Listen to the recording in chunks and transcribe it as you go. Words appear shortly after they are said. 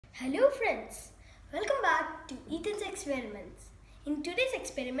Hello friends, welcome back to Ethan's Experiments. In today's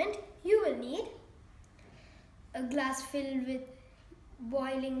experiment, you will need a glass filled with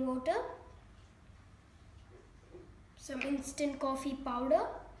boiling water, some instant coffee powder,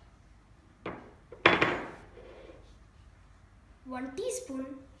 1 teaspoon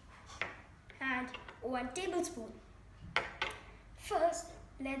and 1 tablespoon. First,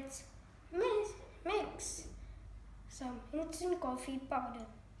 let's mix some instant coffee powder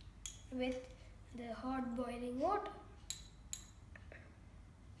with the hot boiling water.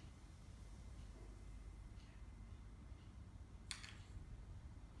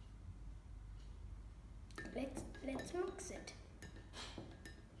 Let's mix it.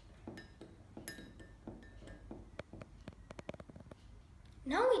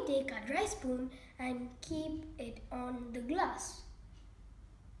 Now we take a dry spoon and keep it on the glass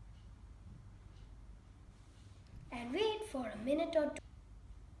and wait for a minute or two.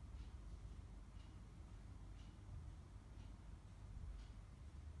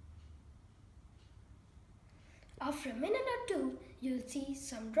 After a minute or two, you'll see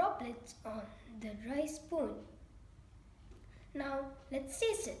some droplets on the dry spoon. Now let's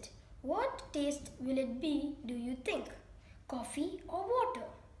taste it. What taste will it be, do you think? Coffee or water?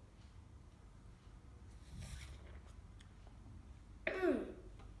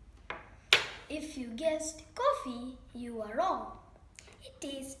 If you guessed coffee, you are wrong. It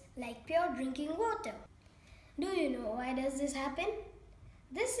tastes like pure drinking water. Do you know why does this happen?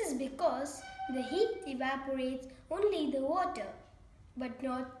 This is because the heat evaporates only the water, but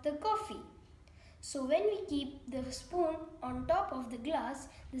not the coffee. So when we keep the spoon on top of the glass,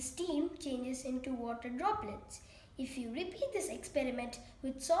 the steam changes into water droplets. If you repeat this experiment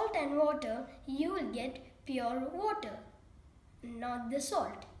with salt and water, you will get pure water, not the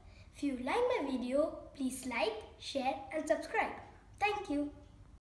salt. If you like my video, please like, share and subscribe. Thank you.